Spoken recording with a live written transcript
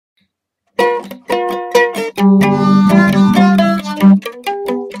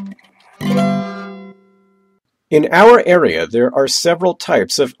In our area, there are several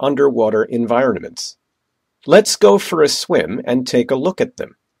types of underwater environments. Let's go for a swim and take a look at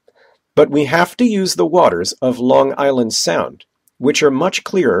them. But we have to use the waters of Long Island Sound, which are much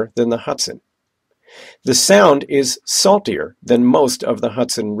clearer than the Hudson. The Sound is saltier than most of the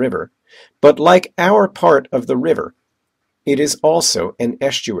Hudson River, but like our part of the river, it is also an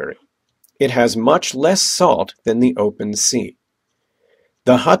estuary. It has much less salt than the open sea.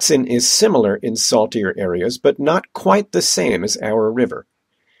 The Hudson is similar in saltier areas, but not quite the same as our river.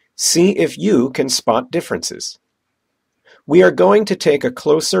 See if you can spot differences. We are going to take a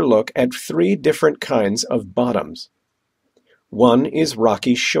closer look at 3 different kinds of bottoms. One is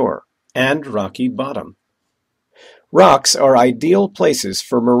rocky shore and rocky bottom. Rocks are ideal places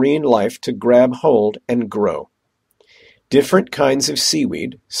for marine life to grab hold and grow. Different kinds of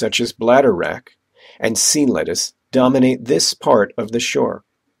seaweed, such as bladderwrack and sea lettuce, dominate this part of the shore.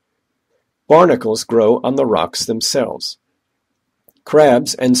 Barnacles grow on the rocks themselves.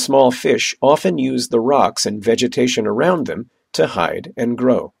 Crabs and small fish often use the rocks and vegetation around them to hide and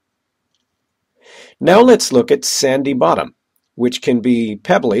grow. Now let's look at sandy bottom, which can be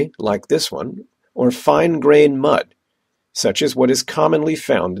pebbly, like this one, or fine-grained mud, such as what is commonly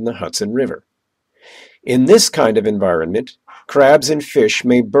found in the Hudson River. In this kind of environment, crabs and fish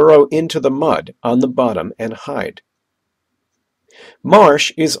may burrow into the mud on the bottom and hide.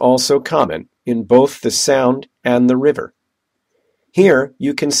 Marsh is also common in both the Sound and the river. Here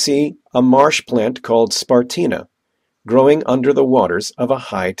you can see a marsh plant called spartina growing under the waters of a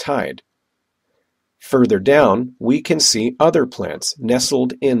high tide. Further down, we can see other plants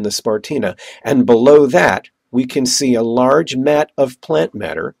nestled in the spartina, and below that we can see a large mat of plant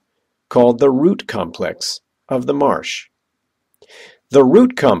matter called the root complex of the marsh. The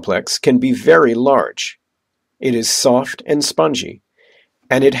root complex can be very large. It is soft and spongy,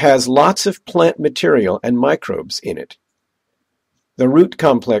 and it has lots of plant material and microbes in it. The root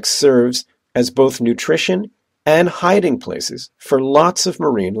complex serves as both nutrition and hiding places for lots of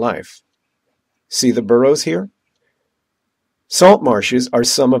marine life. See the burrows here? Salt marshes are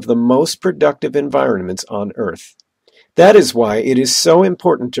some of the most productive environments on Earth. That is why it is so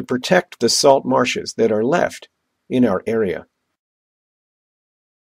important to protect the salt marshes that are left in our area.